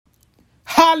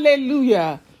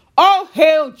Hallelujah. All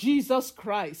hail Jesus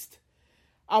Christ,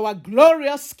 our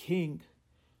glorious King.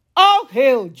 All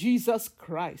hail Jesus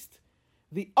Christ,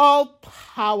 the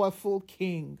all-powerful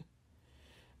King,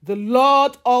 the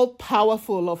Lord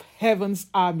all-powerful of heaven's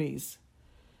armies.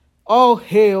 All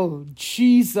hail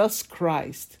Jesus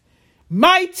Christ,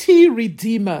 mighty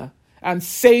Redeemer and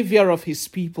Savior of his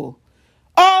people.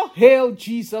 All hail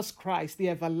Jesus Christ, the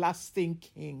everlasting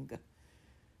King.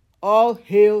 All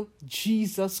hail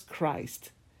Jesus Christ,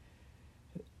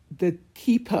 the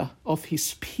keeper of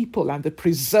his people and the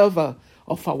preserver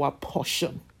of our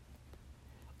portion.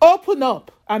 Open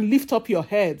up and lift up your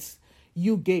heads,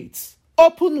 you gates.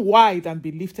 Open wide and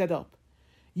be lifted up,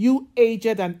 you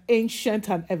aged and ancient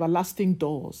and everlasting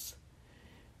doors,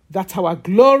 that our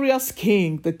glorious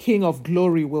King, the King of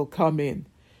glory, will come in.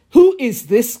 Who is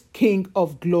this King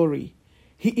of glory?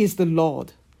 He is the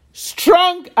Lord,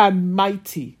 strong and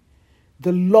mighty,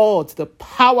 the Lord, the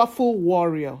powerful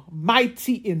warrior,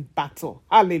 mighty in battle.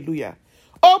 Hallelujah.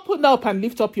 Open up and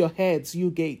lift up your heads,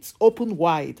 you gates. Open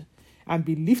wide and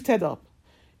be lifted up,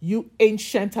 you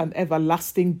ancient and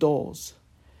everlasting doors,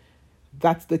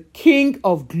 that the King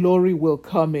of glory will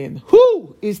come in.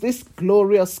 Who is this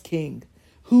glorious King?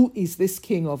 Who is this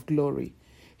King of glory?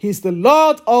 He's the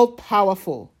Lord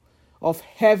all-powerful of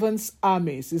heaven's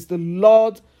armies. He's the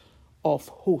Lord of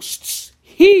hosts.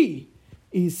 He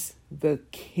is the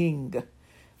King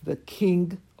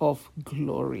of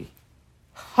glory.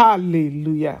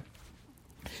 Hallelujah.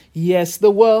 Yes, the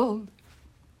world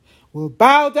will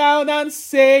bow down and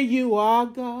say you are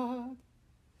God.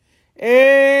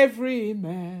 Every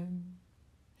man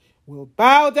will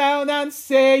bow down and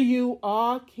say you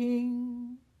are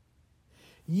King.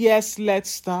 Yes, let's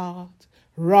start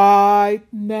right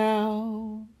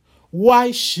now.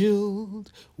 Why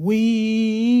should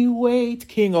we wait?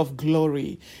 King of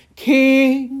glory,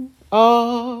 King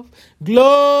of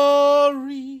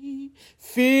glory,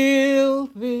 fill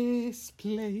this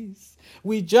place.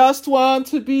 We just want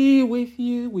to be with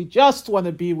you. We just want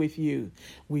to be with you.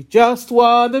 We just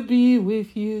want to be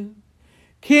with you.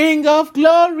 King of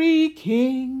glory,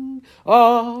 King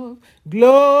of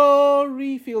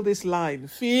glory. Feel this line.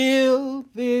 Feel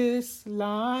this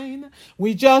line.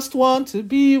 We just want to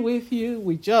be with you.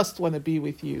 We just want to be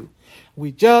with you.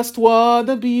 We just want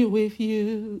to be with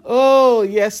you. Oh,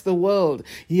 yes, the world.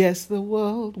 Yes, the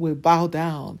world will bow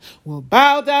down. Will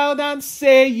bow down and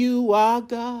say you are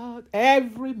God.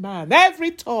 Every man,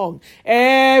 every tongue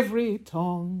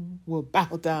will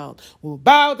bow down. Will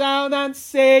bow down and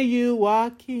say you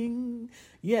are King.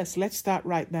 Yes, let's start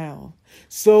right now.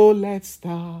 So let's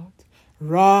start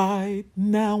right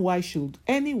now. Why should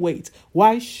any wait?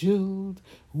 Why should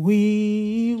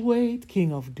we wait?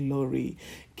 King of glory,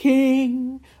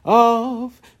 King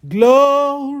of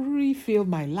glory, fill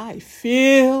my life,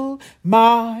 fill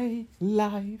my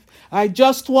life. I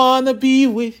just want to be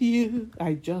with you.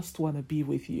 I just want to be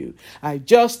with you. I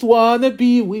just want to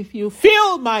be with you.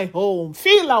 Fill my home,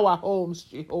 fill our homes,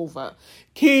 Jehovah.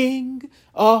 King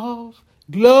of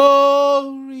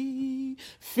glory,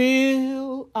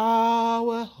 fill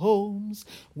our homes.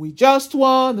 We just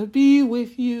want to be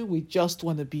with you. We just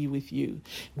want to be with you.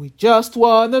 We just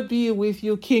want to be with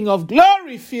you. King of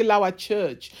glory, fill our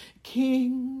church.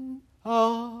 King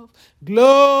of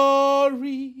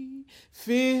glory,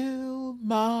 fill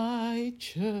my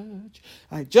church.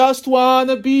 I just want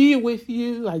to be with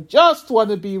you. I just want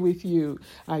to be with you.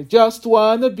 I just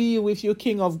want to be with you.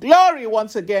 King of glory,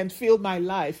 once again, fill my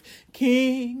life.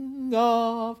 King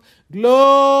of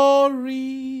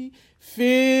glory,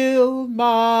 fill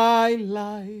my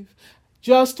life.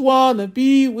 Just want to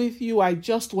be with you. I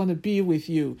just want to be with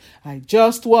you. I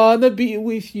just want to be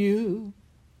with you.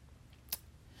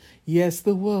 Yes,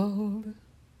 the world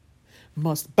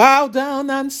must bow down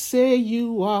and say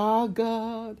you are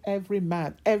God. Every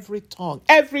man, every tongue,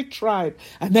 every tribe,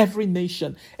 and every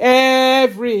nation,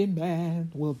 every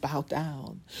man will bow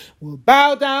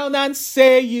down and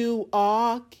say you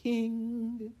are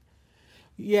King.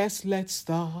 Yes, let's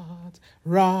start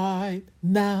right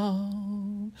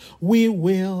now. We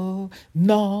will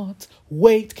not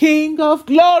wait. King of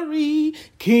glory,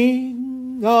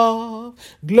 King of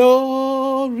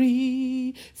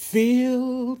glory,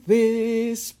 fill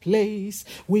this place.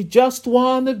 We just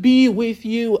want to be with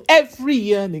you. Every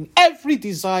yearning, every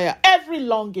desire, every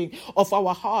longing of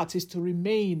our heart is to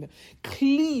remain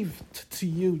cleaved to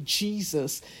you,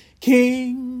 Jesus,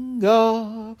 King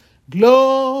of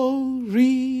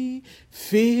glory,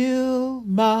 fill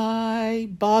my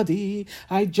body.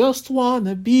 I just want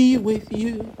to be with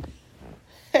you.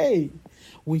 Hey,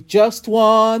 we just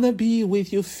want to be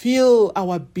with you. Fill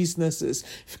our businesses.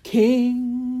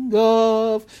 King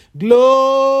of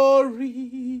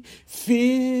glory,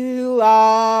 fill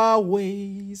our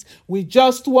ways. We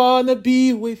just want to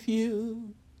be with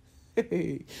you.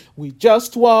 We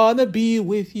just want to be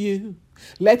with you.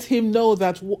 Let him know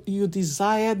that you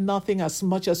desire nothing as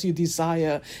much as you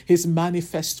desire his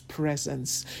manifest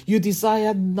presence. You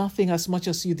desire nothing as much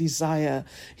as you desire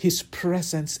his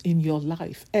presence in your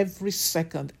life. Every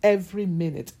second, every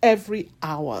minute, every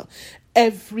hour,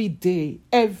 every day,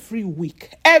 every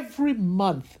week, every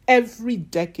month, every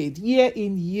decade, year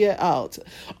in, year out,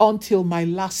 until my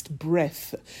last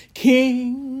breath.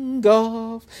 King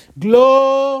of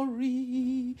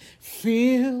glory,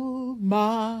 fill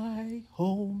my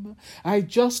home. I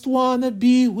just want to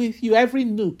be with you. Every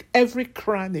nook, every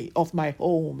cranny of my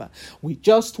home. We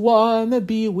just want to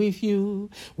be with you.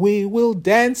 We will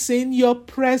dance in your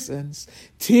presence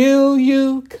till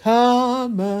you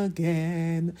come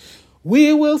again.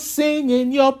 We will sing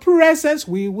in your presence.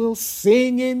 We will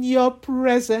sing in your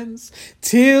presence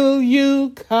till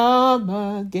you come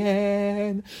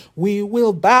again. We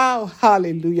will bow,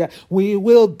 hallelujah. We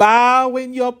will bow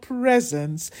in your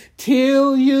presence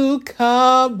till you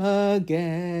come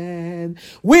again.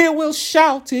 We will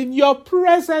shout in your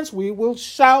presence. We will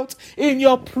shout in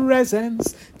your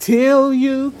presence till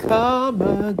you come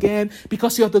again.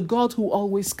 Because you're the God who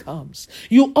always comes.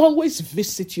 You always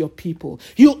visit your people.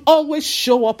 You always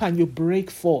show up and you break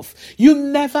forth. You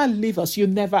never leave us. You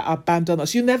never abandon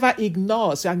us. You never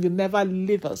ignore us and you never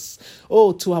leave us,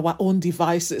 to our own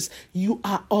devices. You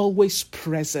are always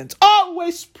present.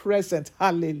 Always present.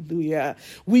 Hallelujah.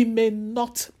 We may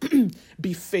not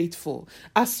be faithful,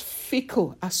 as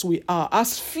fickle as we are,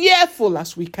 as fearful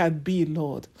as we can be,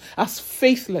 Lord, as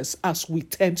faithless as we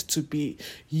tend to be.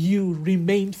 You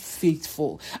remain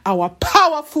faithful. Our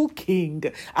powerful King,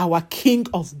 our King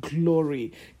of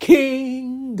glory,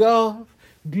 King of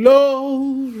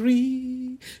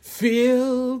glory,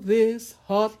 fill this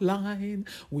hotline.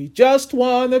 We just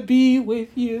want to be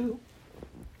with you.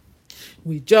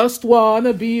 We just want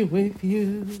to be with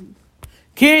you.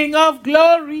 King of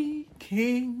glory,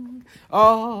 King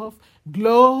of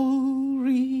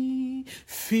glory,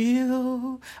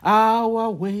 fill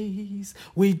our ways.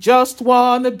 We just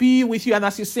want to be with you. And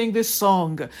as you sing this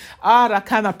song,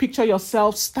 Arakana, picture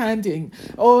yourself standing,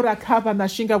 Rakaba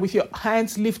Nashinga, with your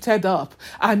hands lifted up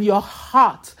and your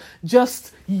heart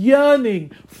just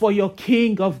yearning for your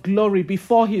King of glory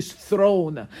before his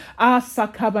throne.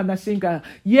 Asakaba Nashinga,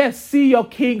 yes, see your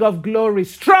King of glory,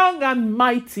 strong and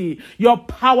mighty, your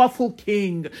powerful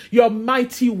King, your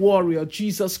mighty warrior,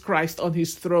 Jesus Christ on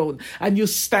his throne, and you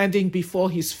standing before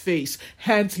his face,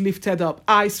 hands lifted up,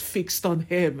 eyes fixed on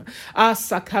him.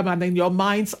 Asakaba, and in your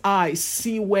mind's eye,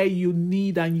 see where you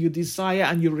need and you desire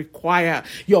and you require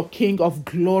your King of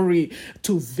glory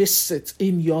to visit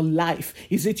in your life.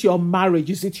 Is it your marriage?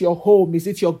 Is it your home? Is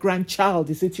it your grandchild?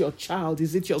 Is it your child?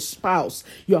 Is it your spouse,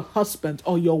 your husband,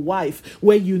 or your wife,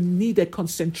 where you need a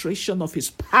concentration of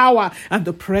his power and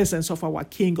the presence of our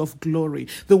King of glory,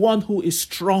 the one who is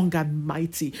strong and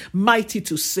mighty, mighty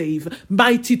to save,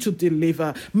 mighty to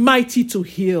deliver, mighty to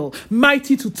heal,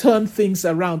 mighty to turn things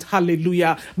around.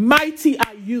 Hallelujah. Mighty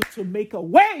are you to make a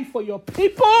way for your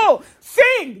people.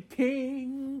 Sing,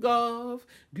 King of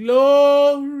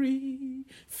glory,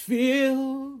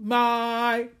 fill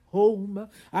my home.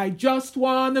 I just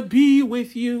want to be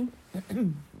with you.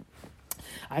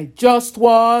 I just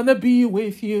want to be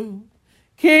with you.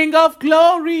 King of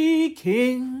glory,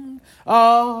 King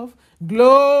of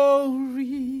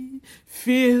glory,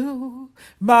 fill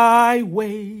my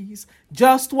ways.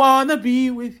 Just want to be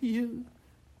with you.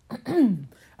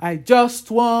 I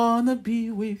just want to be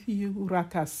with you.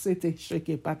 Rakasete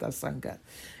sheke patasanga.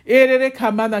 Erere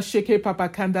kamana sheke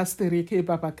papakanda stereke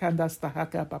papakanda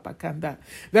stahaka papakanda.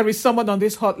 There is someone on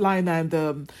this hotline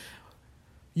and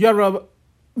you're a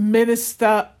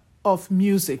minister of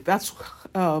music. That's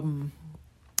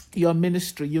your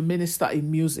ministry. You minister in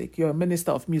music. You're a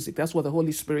minister of music. That's what the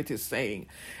Holy Spirit is saying.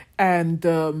 And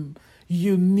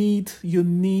you need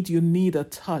a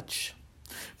touch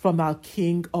from our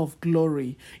King of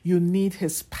glory. You need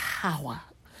his power.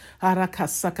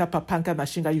 Arakasaka papanka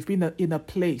nashinga. You've been in a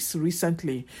place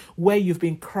recently where you've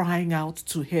been crying out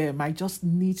to him. I just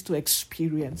need to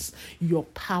experience your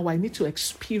power. I need to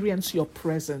experience your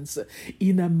presence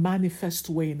in a manifest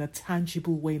way, in a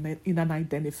tangible way, in an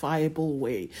identifiable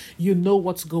way. You know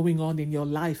what's going on in your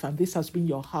life, and this has been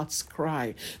your heart's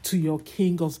cry to your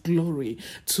King of glory,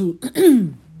 to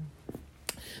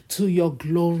to your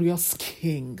glorious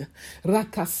King.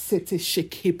 Rakasete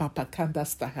sheke papakanda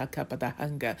stahaka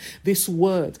padahanga. This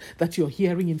word that you're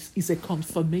hearing is a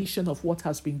confirmation of what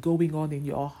has been going on in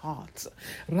your heart.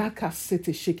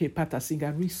 Rakasete sheke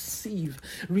patasinga.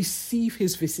 Receive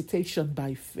his visitation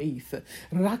by faith.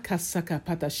 Rakasaka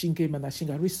patashinge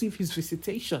manashinga. Receive his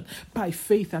visitation by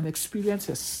faith and experience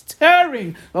a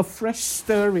stirring, a fresh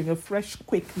stirring, a fresh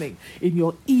quickening in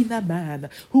your inner man,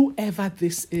 whoever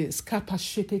this is.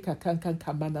 Because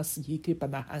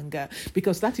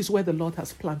that is where the Lord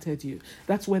has planted you.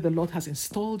 That's where the Lord has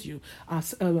installed you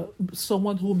as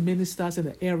someone who ministers in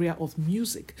the area of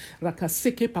music. This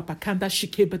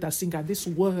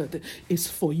word is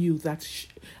for you, that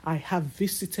I have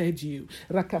visited you.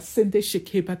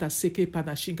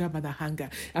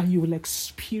 And you will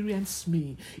experience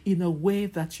me in a way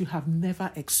that you have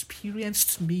never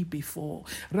experienced me before.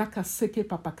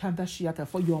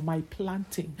 For you are my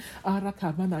planting.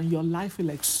 And your life will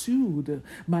exude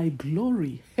my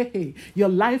glory. Your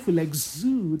life will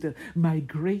exude my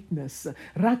greatness.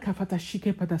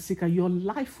 Your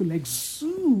life will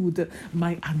exude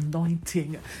my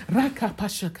anointing.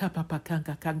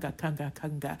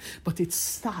 But it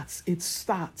starts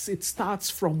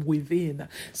from within,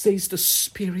 says the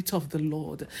Spirit of the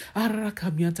Lord.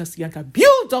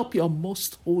 Build up your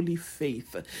most holy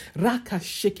faith.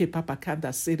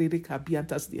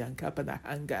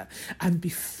 And be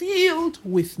filled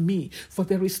with me, for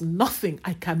there is nothing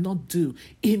I cannot do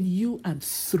in you and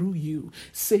through you,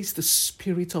 says the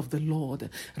Spirit of the Lord.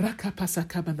 But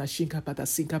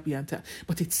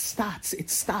it starts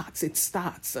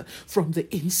from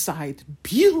the inside.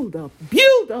 Build up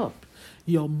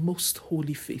your most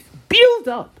holy faith. Build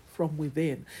up from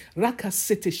within. Whoever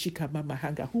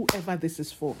this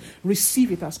is for,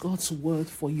 receive it as God's word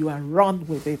for you and run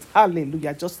with it.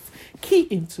 Hallelujah. Just key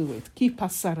into it.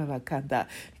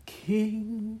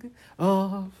 King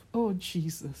of,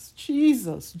 Jesus,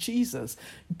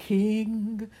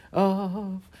 King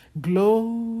of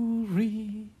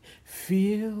glory,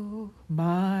 fill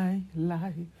my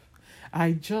life.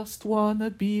 I just want to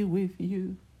be with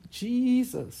you,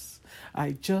 Jesus.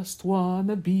 I just want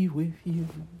to be with you.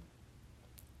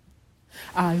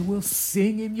 I will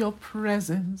sing in your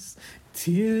presence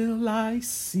till I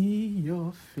see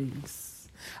your face.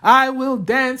 I will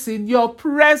dance in your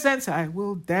presence. I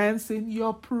will dance in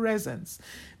your presence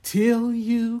till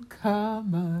you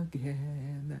come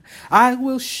again. I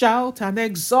will shout and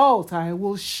exalt. I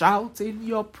will shout in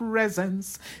your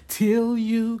presence till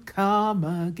you come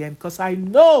again. Because I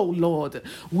know, Lord,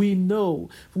 we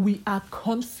are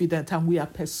confident and we are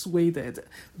persuaded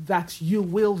that you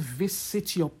will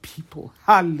visit your people.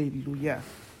 Hallelujah.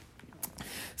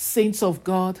 Saints of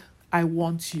God, I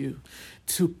want you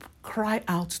to cry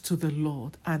out to the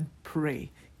Lord and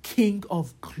pray. King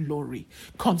of glory,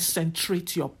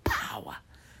 concentrate your power.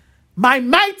 My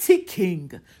mighty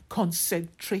King,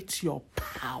 concentrate your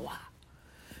power.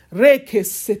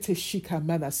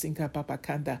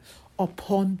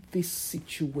 Upon this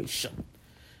situation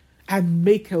and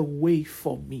make a way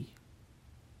for me.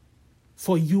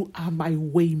 For you are my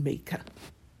way maker.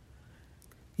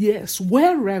 Yes,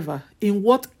 wherever, in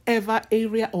whatever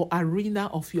area or arena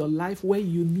of your life where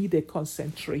you need a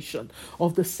concentration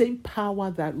of the same power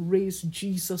that raised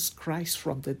Jesus Christ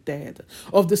from the dead,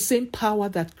 of the same power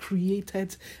that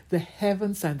created the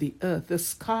heavens and the earth, the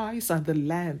skies and the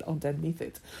land underneath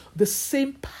it, the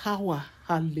same power,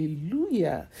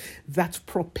 hallelujah, that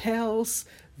propels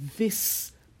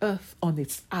this earth on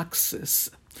its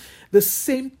axis. The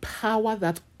same power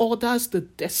that orders the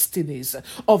destinies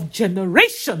of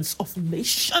generations of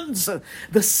nations.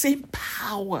 The same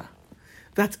power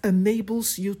that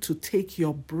enables you to take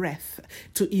your breath,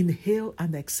 to inhale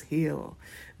and exhale,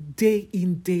 day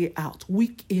in, day out,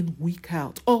 week in, week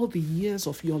out, all the years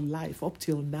of your life up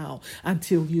till now,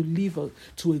 until you live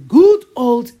to a good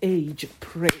old age.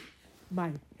 Pray.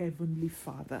 My Heavenly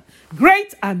Father,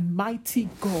 great and mighty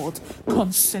God,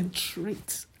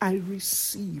 concentrate. I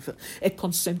receive a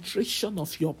concentration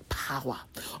of your power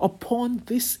upon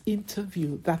this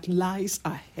interview that lies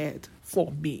ahead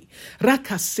for me.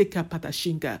 Rakaseka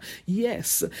Padashinga.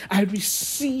 Yes, I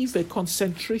receive a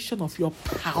concentration of your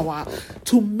power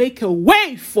to make a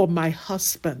way for my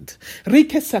husband.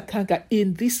 Rikesakanga,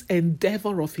 in this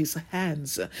endeavor of his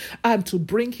hands, and to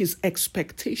bring his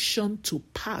expectation to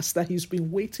pass that he's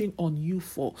been waiting on you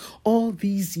for all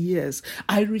these years.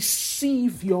 I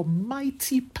receive your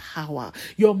mighty power,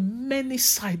 your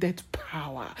many-sided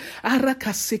power.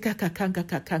 Arakaseka kakanga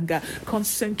kakanga.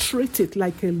 Concentrate it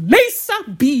like a lace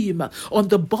laser beam on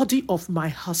the body of my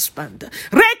husband.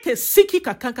 Reke siki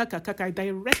kakaka kakaka. I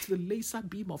direct the laser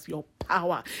beam of your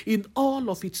power in all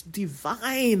of its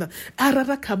divine.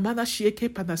 Arara kamana shieke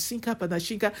panasinka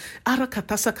panashinka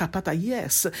arakatasa kapata.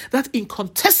 Yes, that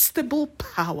incontestable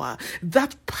power,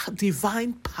 that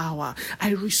divine power.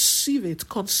 I receive it.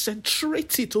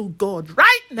 Concentrate it, oh God,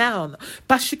 right now.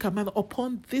 Bashikaman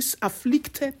upon this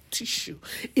afflicted tissue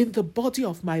in the body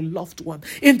of my loved one,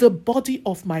 in the body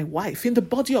of my wife, in the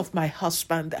body of my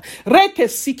husband. Reke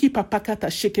siki papakata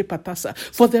sheke patasa.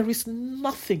 For there is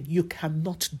nothing you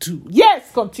cannot do.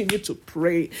 Yes, continue to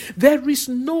pray. There is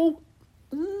no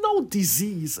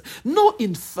disease, no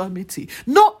infirmity,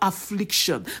 no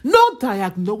affliction, no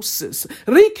diagnosis,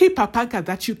 Riki Papanka,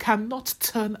 that you cannot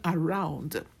turn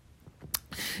around.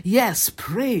 Yes,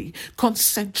 pray.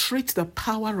 Concentrate the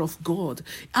power of God.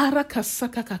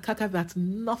 That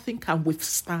nothing can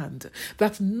withstand,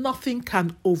 that nothing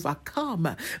can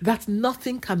overcome, that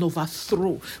nothing can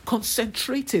overthrow.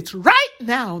 Concentrate it right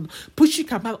now. Push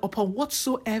it upon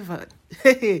whatsoever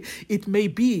it may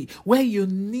be, where you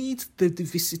need the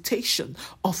visitation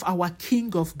of our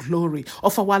King of glory,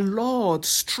 of our Lord,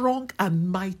 strong and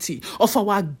mighty, of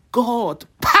our God,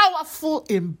 powerful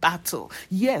in battle.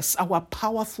 Yes, our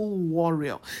powerful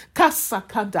warrior,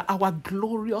 Kasakanda, our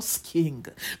glorious King.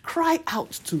 Cry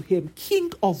out to him,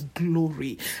 King of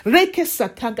glory. Reke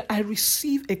Sakanga, I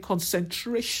receive a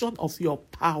concentration of your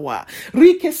power.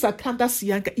 Rike Sakanda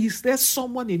Sianga, is there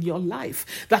someone in your life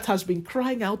that has been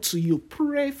crying out to you?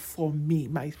 Pray for me,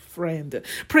 my friend.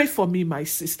 Pray for me, my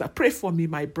sister. Pray for me,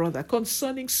 my brother,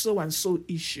 concerning so and so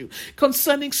issue,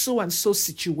 concerning so and so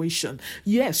situation.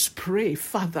 Yes, pray,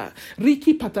 Father.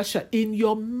 Riki Patasha, in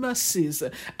your mercies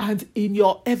and in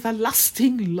your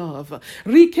everlasting love.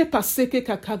 Rike Paseke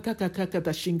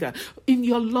Kakakakakakadashinga, in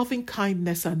your loving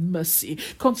kindness and mercy,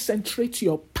 concentrate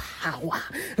your power.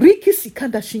 Riki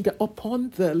Sikandashinga, upon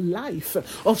the life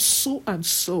of so and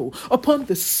so, upon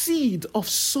the seed of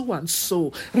so and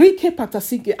so. Rike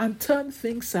Patasige, and turn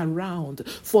things around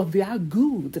for their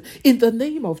good. In the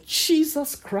name of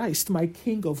Jesus Christ, my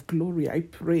King of glory, I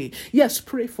pray. Yes,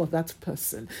 pray for that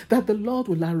person, that the Lord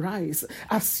will arise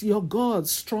as your God,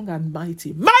 strong and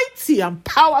mighty, mighty and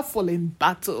powerful in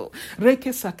battle.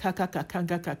 Reke Sakaka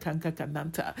Kakanga Kakanga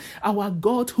Kananta, our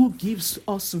God who gives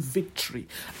us victory.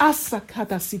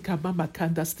 Asakada Sikamama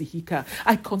Kandastihika,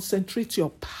 I concentrate your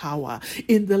power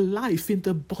in the life, in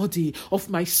the body of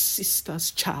my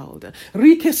sister's child.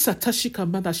 Rike Satashika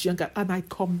Madashianga, and I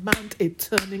command a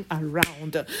turning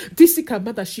around. Disika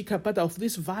Madashika Bada, of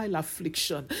this vile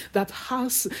affliction that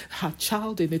has her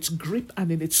child in its grip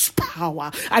and in its power.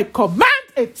 I command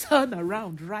a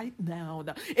turnaround right now,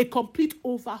 a complete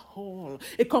overhaul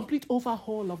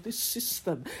of this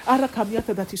system,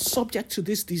 Arakamiata, that is subject to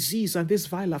this disease and this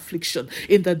vile affliction,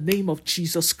 in the name of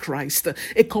Jesus Christ.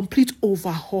 A complete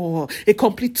overhaul, a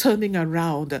complete turning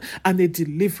around, and a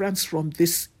deliverance from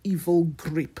this evil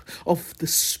grip of the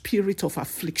spirit of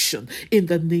affliction, in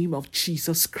the name of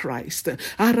Jesus Christ.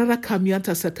 For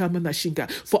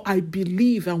I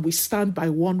believe and we stand by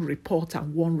one report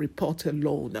and one report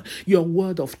alone, your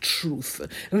word of truth.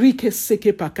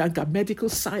 Medical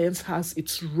science has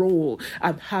its role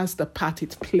and has the part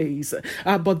it plays,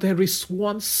 but there is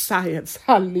one science,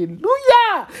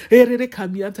 hallelujah,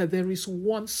 there is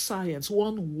one science,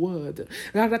 one word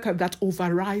that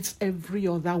overrides every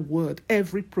other word,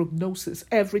 every prognosis,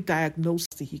 every diagnosis.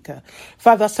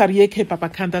 Father, Sarieke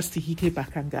Papakanda Stihike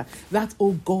Bakanga, that,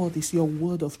 oh God, is your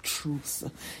word of truth.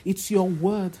 It's your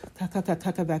word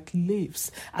that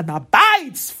lives and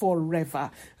abides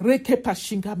forever. Reke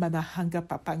Pashinga Manahanga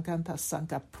Papanganta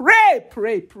Sanga.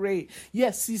 Pray.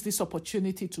 Yes, seize this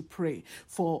opportunity to pray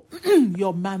for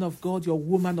your man of God, your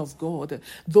woman of God,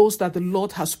 those that the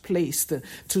Lord has placed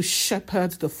to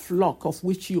shepherd the flock of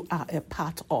which you are a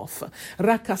part of.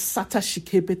 Rakasata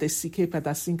Shikebe de Sikepa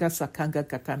da Singa Sakanga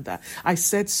Kakanda. I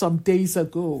said some days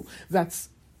ago that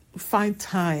find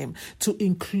time to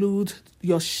include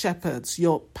your shepherds,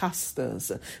 your pastors,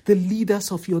 the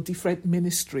leaders of your different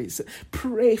ministries.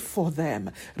 Pray for them,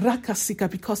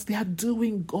 Rakasika, because they are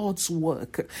doing God's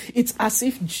work. It's as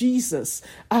if Jesus,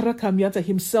 Arakamiata,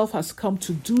 himself has come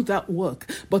to do that work,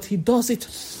 but he does it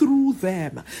through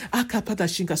them.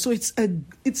 Akapadashinka. So it's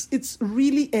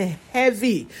really a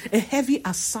heavy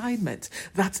assignment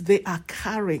that they are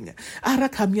carrying.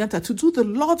 Arakamiata, to do the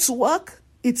Lord's work.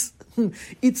 It's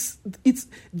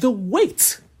the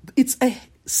weight. It's a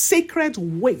sacred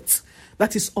weight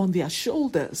that is on their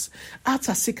shoulders. And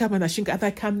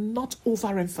I cannot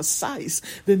overemphasize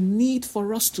the need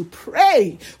for us to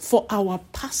pray for our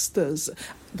pastors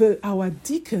our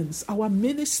deacons, our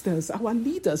ministers, our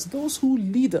leaders, those who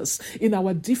lead us in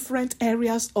our different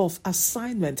areas of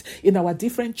assignment, in our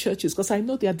different churches, because I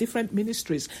know there are different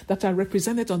ministries that are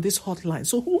represented on this hotline.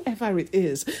 So whoever it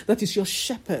is that is your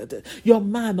shepherd, your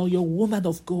man or your woman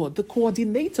of God, the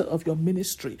coordinator of your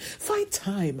ministry, find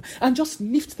time and just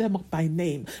lift them up by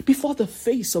name before the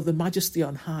face of the Majesty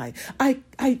on high. I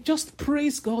just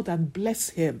praise God and bless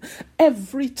him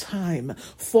every time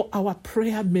for our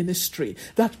prayer ministry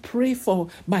that pray for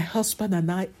my husband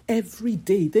and I every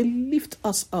day. They lift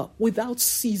us up without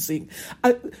ceasing.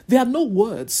 There are no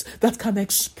words that can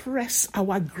express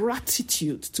our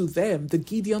gratitude to them, the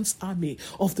Gideon's army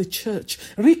of the church.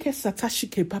 Rike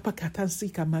satashike papa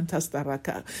katanzika mantas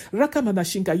daraka.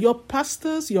 Rakamanashinka, your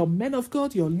pastors, your men of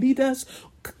God, your leaders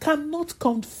cannot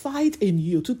confide in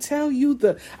you to tell you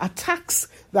the attacks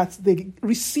that they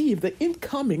receive, the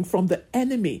incoming from the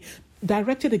enemy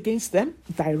directed against them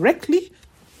directly,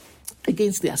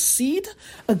 against their seed,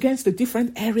 against the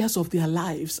different areas of their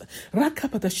lives. But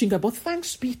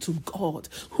thanks be to God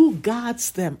who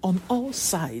guards them on all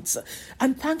sides.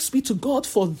 And thanks be to God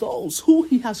for those who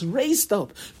he has raised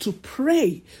up to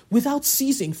pray without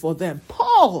ceasing for them.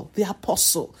 Paul, the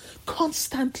apostle,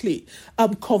 constantly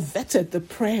coveted the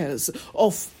prayers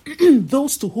of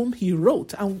those to whom he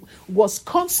wrote and was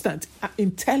constant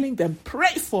in telling them,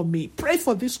 pray for me, pray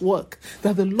for this work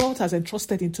that the Lord has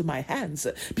entrusted into my hands,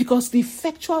 because the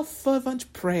effectual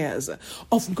fervent prayers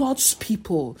of God's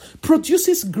people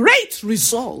produces great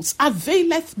results,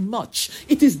 availeth much.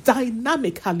 It is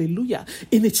dynamic, hallelujah,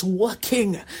 in its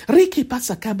working.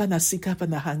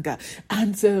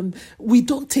 And we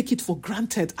don't take it for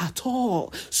granted at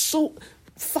all. So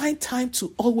find time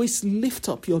to always lift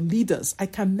up your leaders. I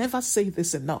can never say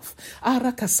this enough.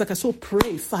 So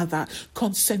pray, Father,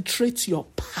 concentrate your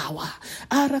power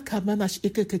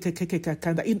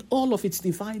in all of its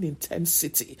divine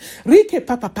intensity.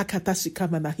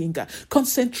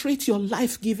 Concentrate your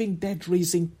life-giving,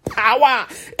 dead-raising power.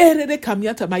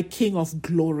 My King of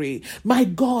glory, my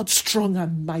God, strong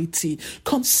and mighty.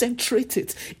 Concentrate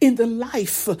it in the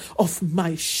life of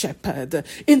my shepherd,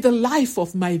 in the life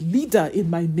of my leader,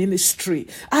 in my ministry.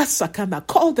 Asakana,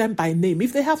 call them by name.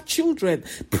 If they have children,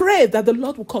 pray that the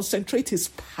Lord will concentrate his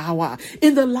power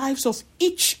in the lives of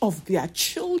each of their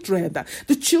children,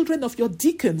 the children of your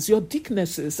deacons, your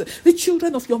deaconesses, the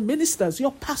children of your ministers,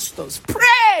 your pastors.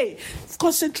 Pray,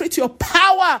 concentrate your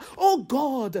power, oh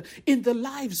God, in the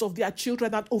lives of their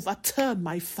children and overturn,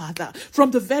 my Father,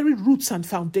 from the very roots and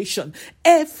foundation,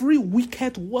 every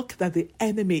wicked work that the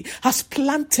enemy has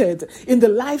planted in the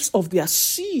lives of their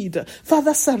seed.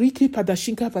 Father, Sariki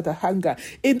Padashinka Padahanga,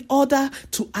 in order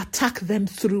to attack them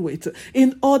through it,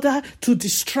 in order to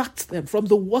distract them from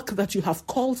the work that you have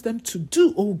called them to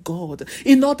do, oh God,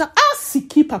 in order,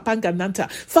 Asiki Papangananta,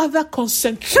 Father,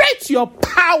 concentrate your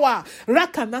power,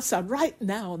 Rakanasa, right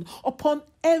now upon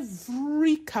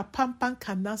every kapampan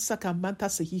kanasa kamanta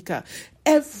sehika,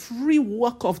 every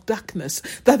work of darkness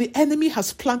that the enemy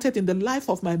has planted in the life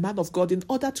of my man of God in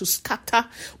order to scatter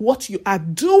what you are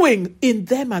doing in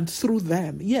them and through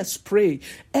them. Yes, pray.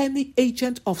 Any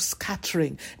agent of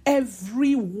scattering,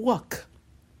 every work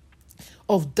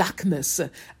of darkness,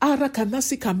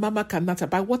 Arakanasika Mama Kanata,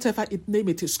 by whatever name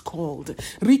it is called,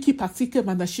 Riki Patike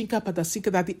Manashinka Padasika,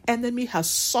 that the enemy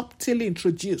has subtly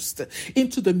introduced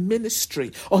into the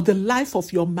ministry or the life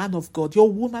of your man of God, your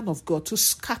woman of God, to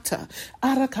scatter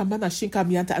Arakamanashinka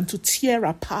Mianta and to tear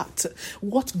apart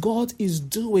what God is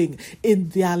doing in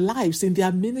their lives, in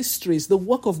their ministries, the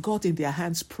work of God in their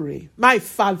hands. Pray, my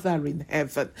Father in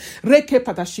heaven, Reke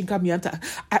Padashinka Mianta,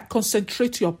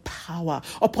 concentrate your power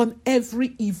upon every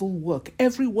evil work,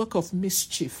 every work of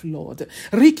mischief, Lord.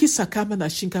 Riki sakamana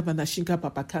shinka manashinka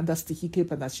papakanda stihike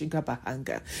panashinka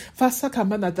bahanga.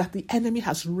 Fasakamana, that the enemy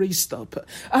has raised up.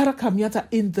 Arakamiata,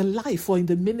 in the life or in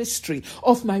the ministry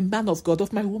of my man of God,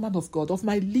 of my woman of God, of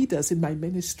my leaders in my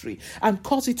ministry, and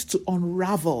cause it to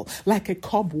unravel like a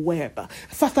cobweb.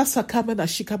 Father sakamana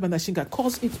shika manashinka,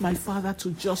 cause it, my Father,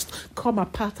 to just come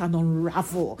apart and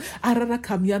unravel.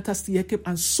 Arakamiata stihike,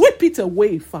 and sweep it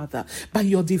away, Father, by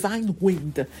your divine wind,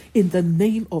 in the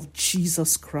name of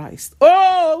Jesus Christ.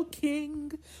 Oh,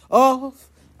 King of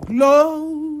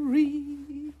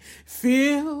glory,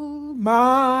 fill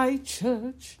my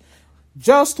church.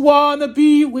 Just want to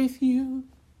be with you.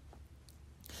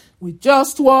 We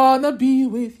just want to be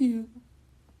with you.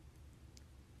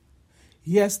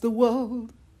 Yes, the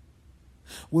world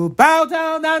will bow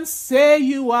down and say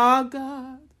you are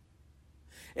God.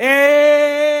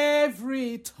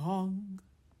 Every tongue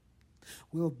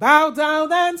will bow down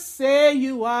and say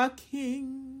you are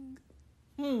King.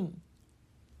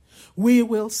 We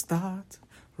will start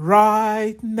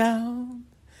right now.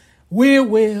 We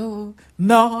will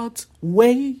not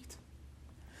wait.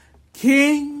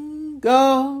 King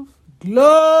of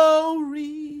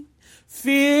glory,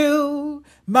 fill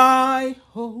my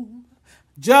home.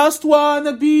 Just want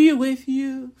to be with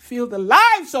you. Fill the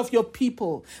lives of your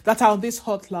people that are on this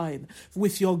hotline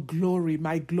with your glory,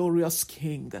 my glorious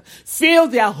King. Fill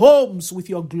their homes with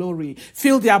your glory.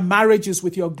 Fill their marriages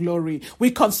with your glory. We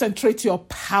concentrate your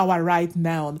power right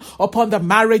now upon the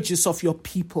marriages of your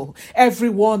people.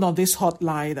 Everyone on this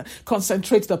hotline,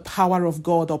 concentrate the power of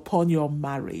God upon your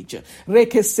marriage.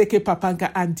 Reke seke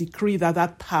papanga, and decree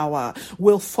that power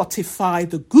will fortify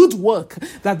the good work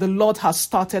that the Lord has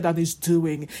started and is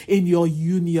doing in your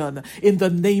union, in the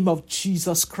name of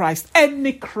Jesus Christ.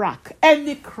 Any crack,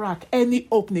 any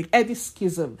opening, any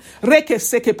schism, in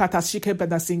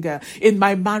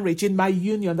my marriage, in my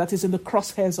union that is in the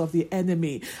crosshairs of the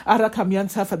enemy,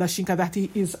 that he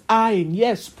is eyeing.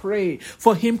 Yes, pray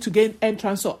for him to gain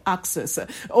entrance or access.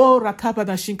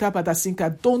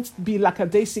 Don't be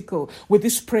lackadaisical with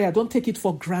this prayer. Don't take it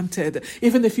for granted,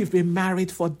 even if you've been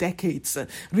married for decades,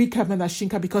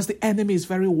 because the enemy is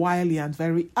very wily and very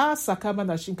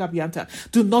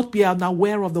do not be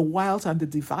unaware of the wiles and the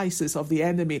devices of the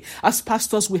enemy. As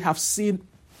pastors, we have seen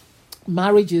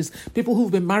marriages, people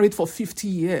who've been married for 50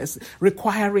 years,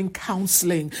 requiring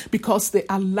counseling because they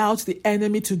allowed the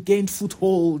enemy to gain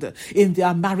foothold in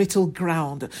their marital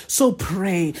ground. So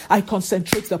pray, I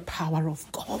concentrate the power of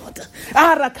God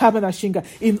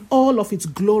in all of its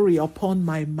glory upon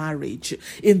my marriage,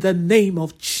 in the name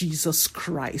of Jesus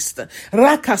Christ.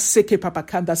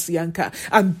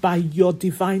 And by your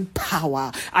divine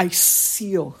power, I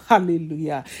seal,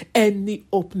 hallelujah, any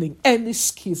opening, any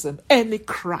schism, any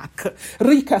crack,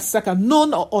 Rika Saka,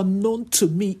 known or unknown to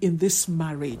me in this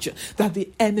marriage, that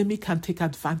the enemy can take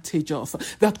advantage of,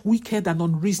 that wicked and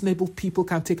unreasonable people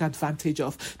can take advantage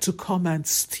of, to come and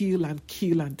steal and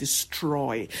kill and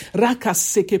destroy. Raka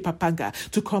Seke Papanga,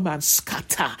 to come and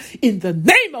scatter. In the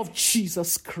name of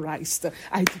Jesus Christ,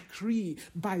 I decree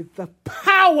by the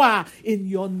power in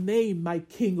your name, my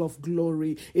King of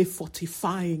glory, a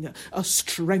fortifying, a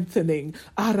strengthening,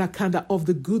 Arakanda, of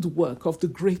the good work, of the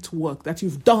great work that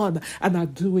you've done and are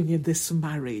doing in this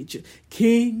marriage.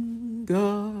 King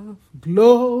of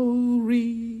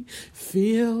glory,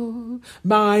 fill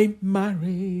my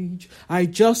marriage. I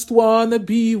just want to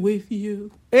be with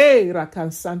you. Hey,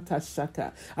 Rakan Santa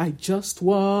Shaka, I just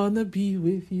want to be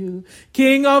with you.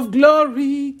 King of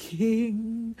glory,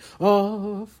 King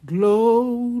of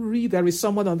glory. There is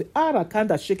someone on the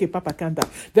Arakanda Sheke Papa Kanda.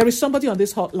 There is somebody on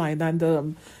this hotline,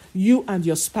 and you and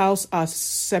your spouse are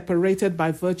separated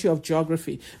by virtue of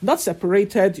geography. Not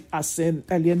separated as in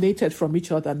alienated from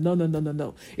each other.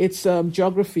 No. It's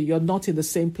geography. You're not in the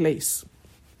same place.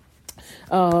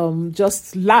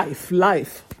 Just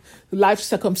life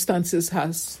circumstances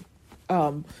has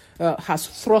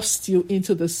thrust you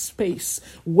into the space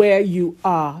where you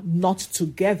are not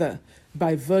together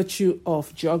by virtue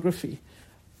of geography.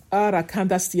 And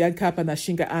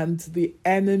the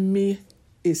enemy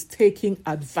is taking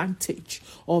advantage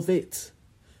of it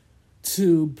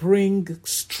to bring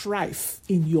strife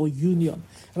in your union.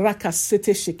 And the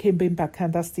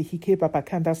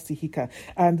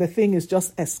thing is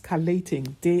just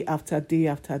escalating day after day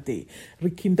after day.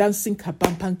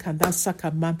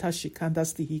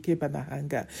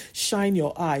 Shine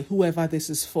your eye, whoever this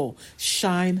is for.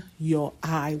 Shine your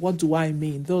eye. What do I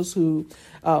mean? Those who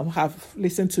have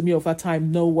listened to me over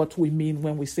time know what we mean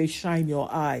when we say shine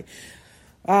your eye.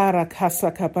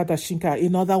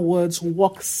 In other words,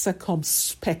 walk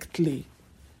circumspectly.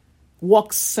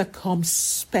 Walk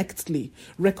circumspectly.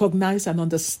 Recognize and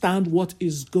understand what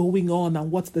is going on and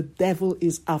what the devil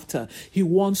is after. He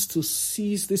wants to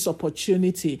seize this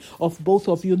opportunity of both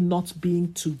of you not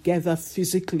being together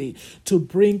physically to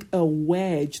bring a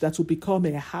wedge that will become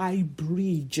a high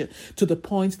bridge to the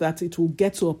point that it will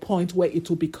get to a point where it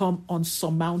will become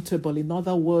unsurmountable. In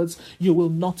other words, you will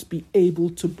not be able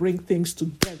to bring things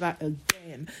together again.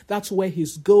 That's where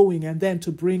he's going, and then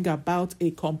to bring about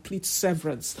a complete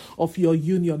severance of your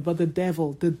union. But the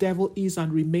devil is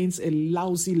and remains a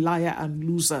lousy liar and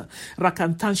loser.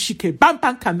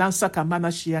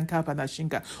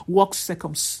 Walk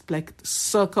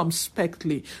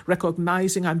circumspectly,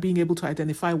 recognizing and being able to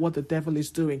identify what the devil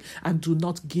is doing, and do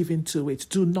not give in to it.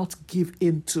 Do not give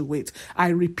in to it. I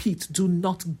repeat, do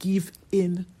not give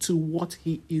in to what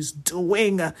he is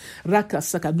doing.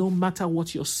 No matter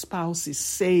what your spouse is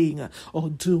saying or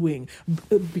doing,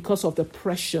 because of the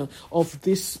pressure of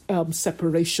this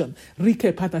separation,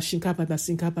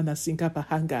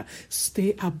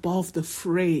 stay above the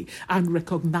fray and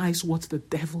recognize what the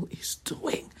devil is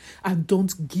doing. and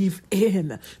don't give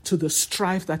in to the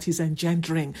strife that he's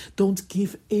engendering. Don't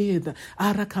give in,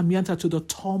 Arakamianta, to the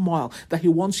turmoil that he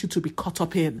wants you to be caught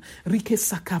up in. Rike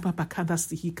sakaba bakanda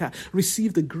stihika.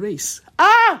 Receive the grace.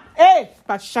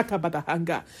 Pashaka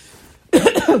badahanga.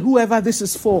 Whoever this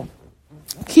is for,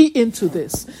 key into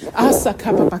this.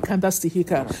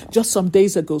 Just some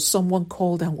days ago, someone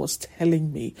called and was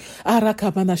telling me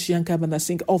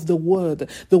of the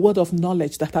word of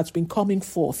knowledge that has been coming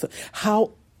forth.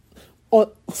 How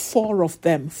four of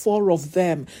them,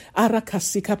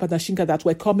 Arakasika Padashinka, that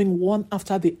were coming one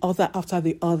after the other,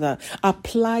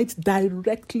 applied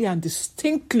directly and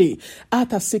distinctly.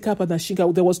 Atasika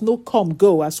Padashinka, there was no come,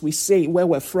 go, as we say, where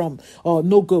we're from, or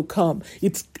no go, come.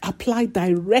 It applied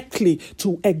directly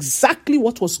to exactly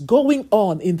what was going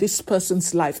on in this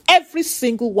person's life. Every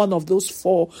single one of those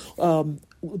four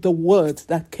the word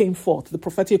that came forth, the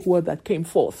prophetic word that came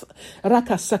forth.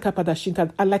 Raka Saka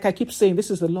Padashinka. And like I keep saying,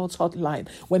 this is the Lord's hotline.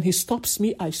 When he stops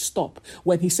me, I stop.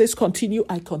 When he says continue,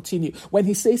 I continue. When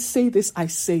he says say this, I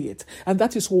say it. And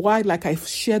that is why, like I've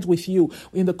shared with you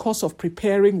in the course of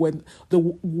preparing, when the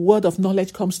word of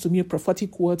knowledge comes to me, a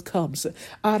prophetic word comes,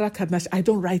 I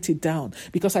don't write it down,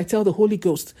 because I tell the Holy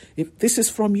Ghost, if this is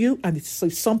from you and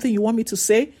it's something you want me to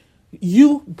say,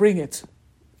 you bring it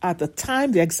at the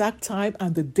time, the exact time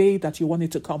and the day that you want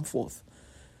it to come forth.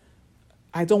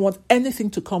 I don't want anything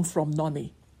to come from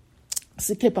Noni.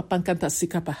 So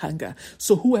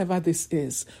whoever this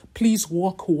is, please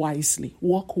walk wisely.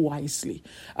 Walk wisely.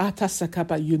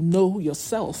 You know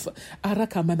yourself.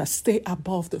 Stay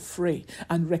above the fray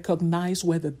and recognize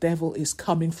where the devil is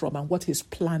coming from and what he's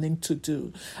planning to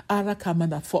do.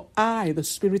 For I, the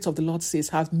Spirit of the Lord says,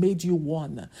 have made you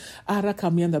one.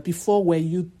 Before were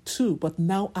you two, but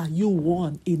now are you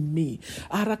one in me.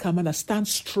 Stand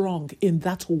strong in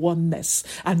that oneness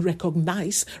and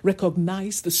recognize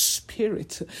the Spirit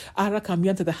that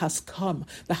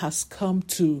has come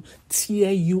to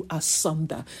tear you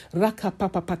asunder. Rise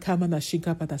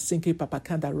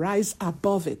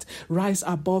above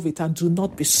it, and do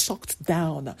not be sucked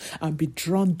down and be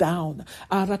drawn down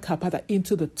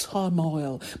into the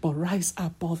turmoil, but rise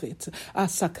above it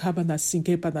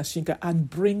and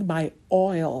bring my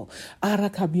oil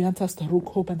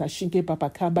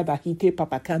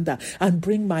and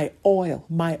bring my oil,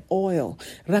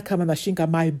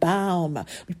 my balm,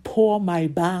 pour my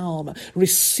balm,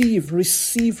 receive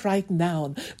right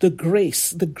now the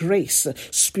grace,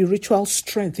 spiritual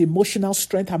strength, emotional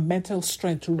strength, and mental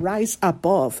strength to rise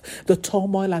above the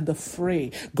turmoil and the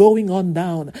fray going on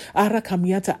down,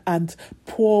 and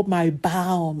pour my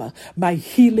balm, my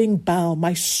healing balm,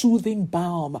 my soothing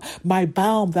balm, my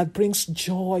balm that brings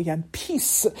joy and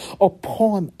peace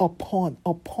upon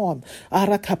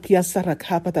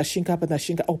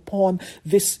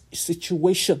this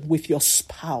situation with your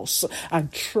spouse,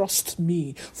 and trust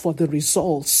me for the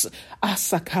results.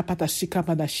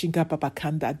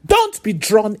 Don't be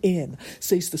drawn in,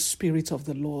 says the Spirit of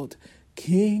the Lord.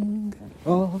 King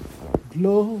of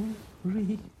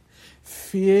glory,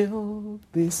 fill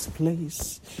this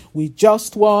place. We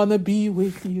just want to be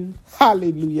with you.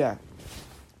 Hallelujah.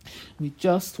 We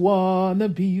just want to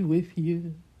be with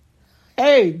you.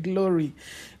 Hey, glory.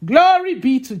 Glory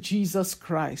be to Jesus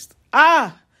Christ.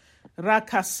 Rakasata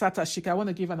Shika. I want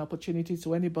to give an opportunity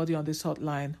to anybody on this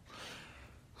hotline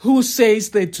who says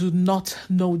they do not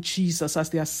know Jesus as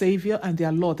their Savior and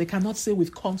their Lord. They cannot say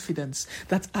with confidence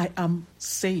that I am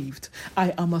saved.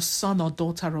 I am a son or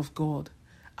daughter of God.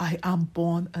 I am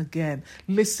born again.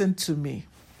 Listen to me.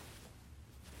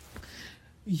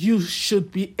 You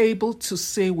should be able to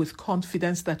say with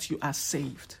confidence that you are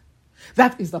saved.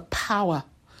 That is the power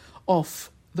of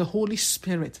the Holy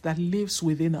Spirit that lives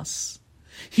within us.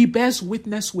 He bears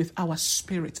witness with our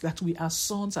spirit that we are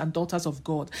sons and daughters of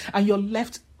God. And you're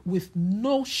left with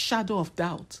no shadow of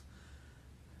doubt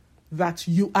that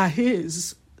you are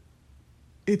His.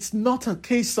 It's not a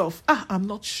case of, I'm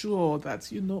not sure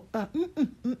that,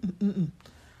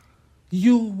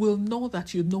 You will know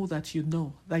that you know that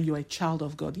you're a child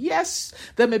of God. Yes,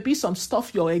 there may be some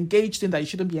stuff you're engaged in that you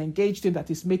shouldn't be engaged in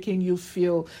that is making you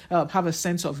feel, have a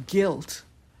sense of guilt,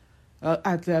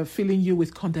 and filling you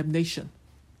with condemnation.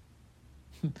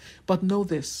 But know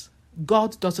this,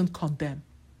 God doesn't condemn.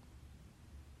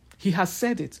 He has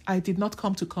said it. I did not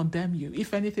come to condemn you.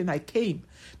 If anything, I came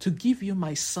to give you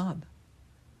my son.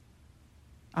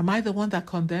 Am I the one that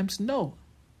condemns? No.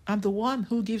 I'm the one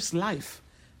who gives life.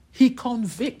 He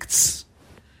convicts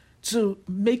to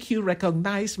make you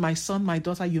recognize, my son, my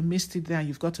daughter, you missed it there, and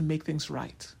you've got to make things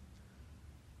right.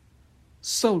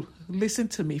 So, listen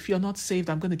to me. If you're not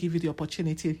saved, I'm going to give you the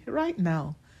opportunity right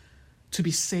now to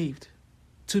be saved,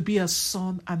 to be a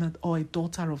son or a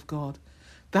daughter of God.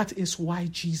 That is why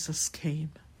Jesus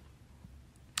came,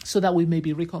 so that we may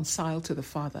be reconciled to the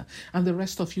Father. And the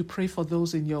rest of you, pray for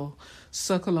those in your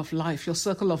circle of life, your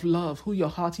circle of love, who your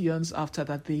heart yearns after,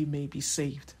 that they may be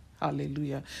saved.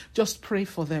 Hallelujah. Just pray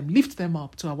for them. Lift them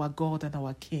up to our God and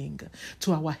our King,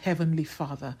 to our Heavenly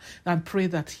Father, and pray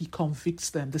that He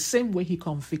convicts them the same way He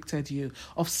convicted you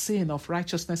of sin, of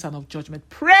righteousness, and of judgment.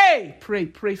 Pray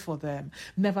for them.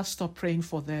 Never stop praying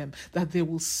for them, that they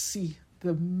will see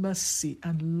the mercy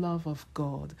and love of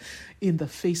God in the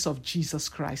face of Jesus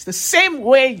Christ. The same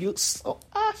way you saw.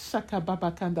 Shaka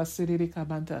babakanda siriri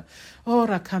kabanta.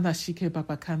 Rakana shike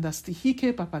babakanda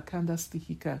stihike babakanda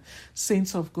stihika.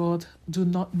 Saints of God, do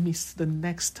not miss the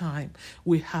next time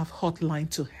we have Hotline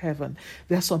to Heaven.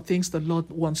 There are some things the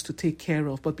Lord wants to take care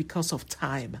of, but because of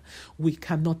time, we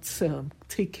cannot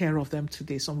take care of them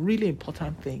today. Some really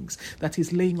important things that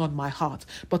He's laying on my heart.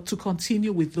 But to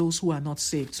continue with those who are not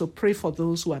saved. So pray for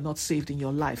those who are not saved in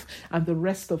your life, and the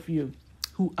rest of you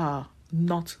who are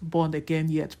not born again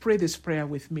yet. Pray this prayer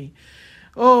with me.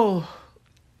 Oh,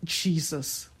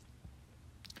 Jesus.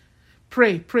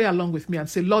 Pray along with me and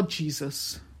say, Lord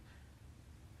Jesus,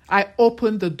 I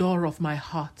open the door of my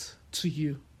heart to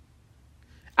you.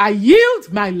 I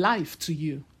yield my life to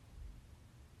you.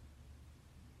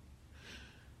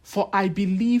 For I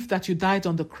believe that you died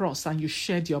on the cross and you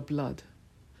shed your blood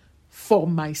for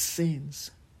my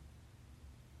sins.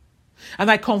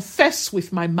 And I confess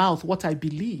with my mouth what I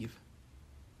believe,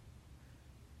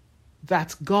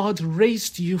 that God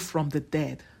raised you from the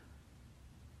dead,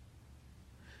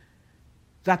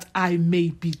 that I may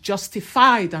be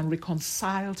justified and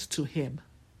reconciled to Him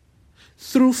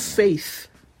through faith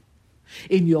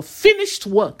in your finished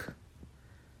work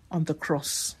on the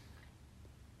cross.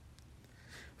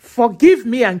 Forgive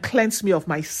me and cleanse me of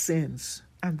my sins,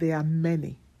 and they are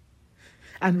many,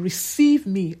 and receive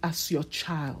me as your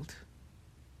child.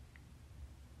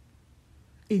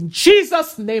 In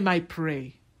Jesus' name I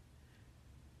pray.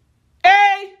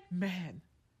 Amen.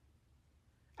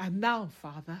 And now,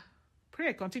 Father,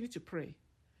 continue to pray.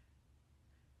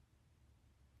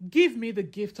 Give me the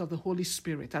gift of the Holy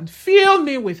Spirit and fill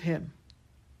me with Him,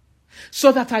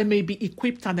 so that I may be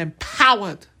equipped and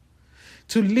empowered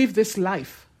to live this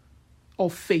life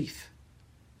of faith.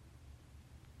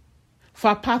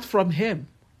 For apart from Him,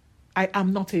 I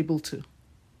am not able to.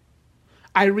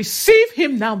 I receive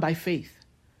Him now by faith,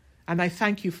 and I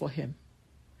thank you for Him.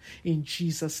 In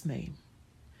Jesus' name.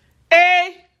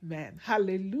 Amen.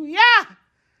 Hallelujah.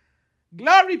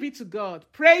 Glory be to God.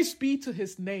 Praise be to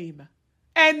His name.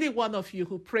 Any one of you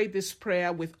who prayed this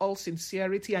prayer with all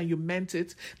sincerity and you meant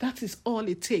it, that is all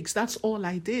it takes. That's all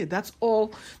I did. That's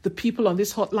all the people on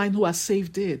this hotline who are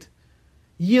saved did.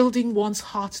 Yielding one's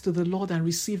heart to the Lord and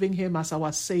receiving Him as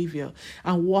our Savior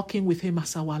and walking with Him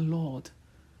as our Lord.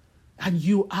 And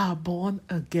you are born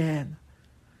again.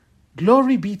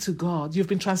 Glory be to God. You've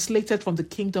been translated from the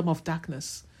kingdom of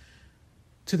darkness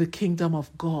to the kingdom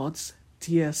of God's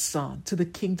dear Son, to the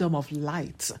kingdom of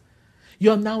light.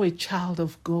 You're now a child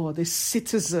of God, a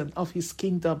citizen of His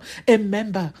kingdom, a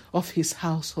member of His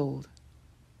household.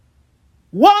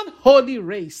 One holy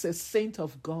race, a saint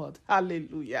of God.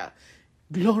 Hallelujah.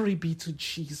 Glory be to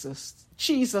Jesus,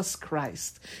 Jesus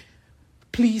Christ.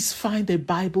 Please find a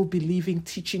Bible-believing,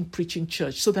 teaching, preaching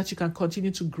church so that you can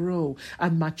continue to grow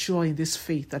and mature in this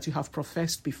faith that you have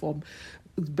professed before,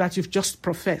 that you've just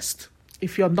professed.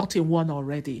 If you're not in one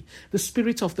already, the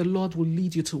Spirit of the Lord will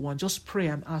lead you to one. Just pray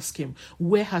and ask Him,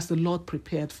 where has the Lord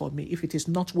prepared for me, if it is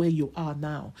not where you are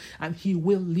now? And He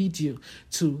will lead you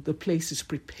to the places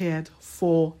prepared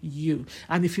for you.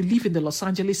 And if you live in the Los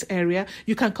Angeles area,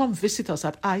 you can come visit us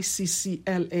at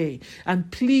ICCLA.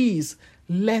 And please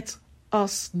let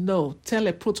us know. Tell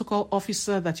a protocol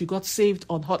officer that you got saved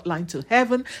on Hotline to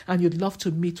Heaven and you'd love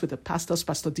to meet with the pastors,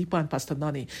 Pastor Deepa and Pastor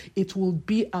Nani. It will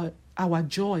be our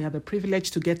joy and a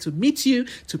privilege to get to meet you,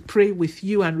 to pray with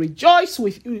you and rejoice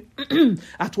with you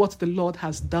at what the Lord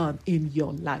has done in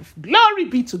your life. Glory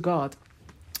be to God.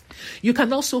 You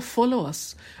can also follow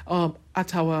us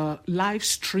at our live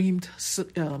streamed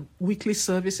weekly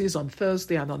services on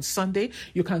Thursday and on Sunday.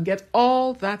 You can get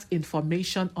all that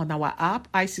information on our app,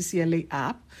 ICCLA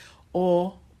app,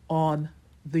 or on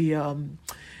the on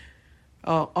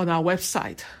our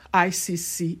website,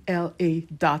 iccla.com.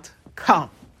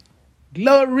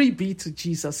 Glory be to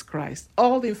Jesus Christ.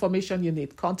 All the information you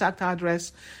need, contact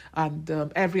address, and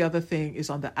every other thing is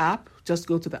on the app. Just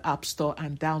go to the App Store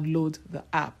and download the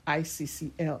app,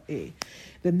 ICCLA.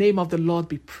 The name of the Lord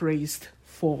be praised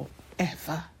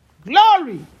forever.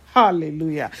 Glory.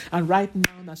 Hallelujah. And right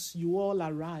now, as you all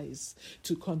arise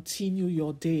to continue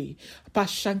your day,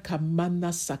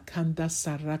 Pashankamana Sakanda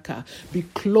Saraka, be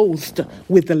clothed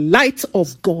with the light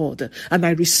of God. And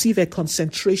I receive a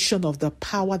concentration of the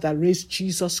power that raised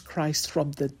Jesus Christ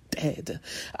from the dead.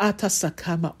 Ata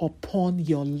Sakama upon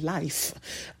your life.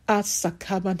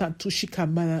 Asakamana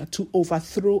Tushikamana, to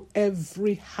overthrow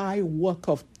every high work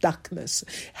of darkness,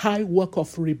 high work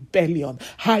of rebellion,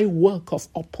 high work of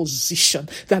opposition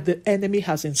that the enemy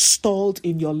has installed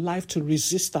in your life to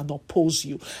resist and oppose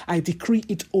you. I decree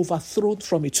it overthrown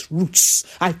from its roots.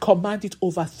 I command it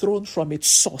overthrown from its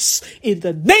source in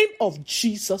the name of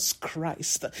Jesus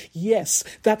Christ. Yes,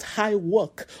 that high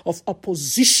work of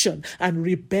opposition and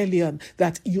rebellion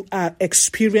that you are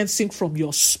experiencing from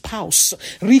your spouse,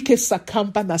 I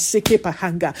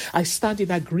stand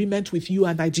in agreement with you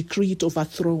and I decree it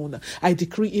overthrown. I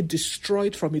decree it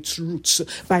destroyed from its roots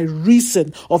by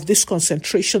reason of this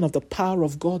concentration of the power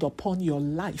of God upon your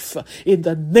life. In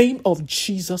the name of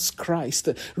Jesus Christ,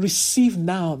 receive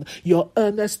now your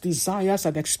earnest desires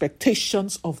and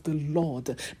expectations of the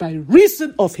Lord by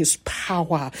reason of his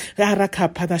power that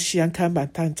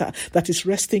is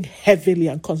resting heavily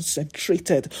and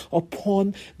concentrated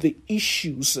upon the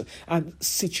issues and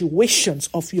situations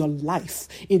of your life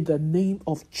in the name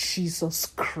of Jesus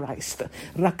Christ.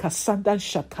 Rakasandan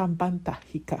Shakambanta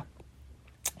Hika.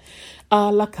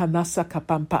 Ala Kanasa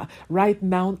Kapampa. Right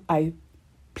now, I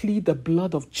plead the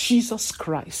blood of Jesus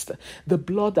Christ, the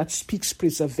blood that speaks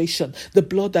preservation, the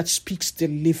blood that speaks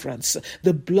deliverance,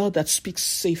 the blood that speaks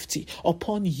safety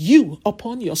upon you,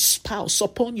 upon your spouse,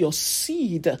 upon your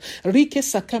seed, Rike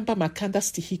Sakamba Makanda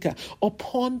Stihika,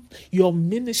 upon your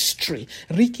ministry,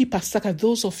 Riki Pasaka,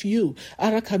 those of you,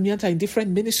 Arakamianta in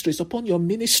different ministries, upon your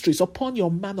ministries, upon your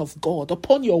man of God,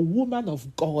 upon your woman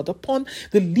of God, upon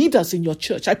the leaders in your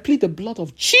church. I plead the blood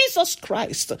of Jesus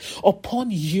Christ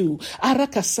upon you, and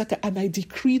I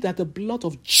decree that the blood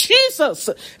of Jesus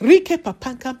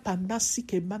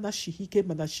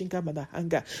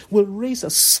will raise a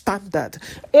standard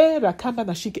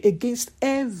against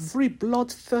every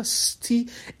bloodthirsty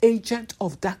agent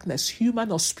of darkness,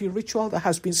 human or spiritual, that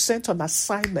has been sent on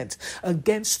assignment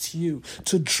against you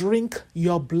to drink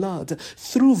your blood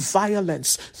through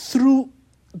violence, through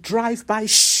drive-by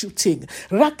shooting,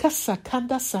 Raka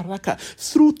Sakanda Saraka,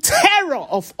 through terror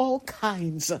of all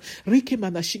kinds. Riki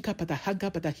Manashika Padahanga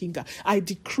Padahinga. I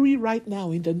decree right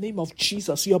now in the name of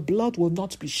Jesus, your blood will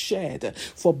not be shed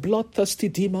for bloodthirsty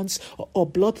demons or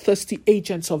bloodthirsty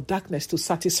agents of darkness to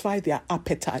satisfy their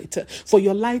appetite. For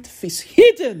your life is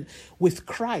hidden with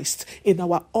Christ in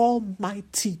our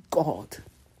Almighty God.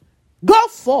 Go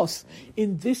forth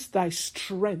in this thy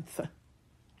strength,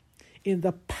 in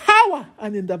the power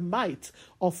and in the might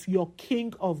of your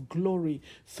King of glory,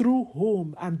 through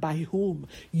whom and by whom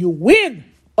you win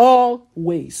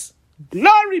always.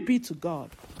 Glory be to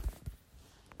God.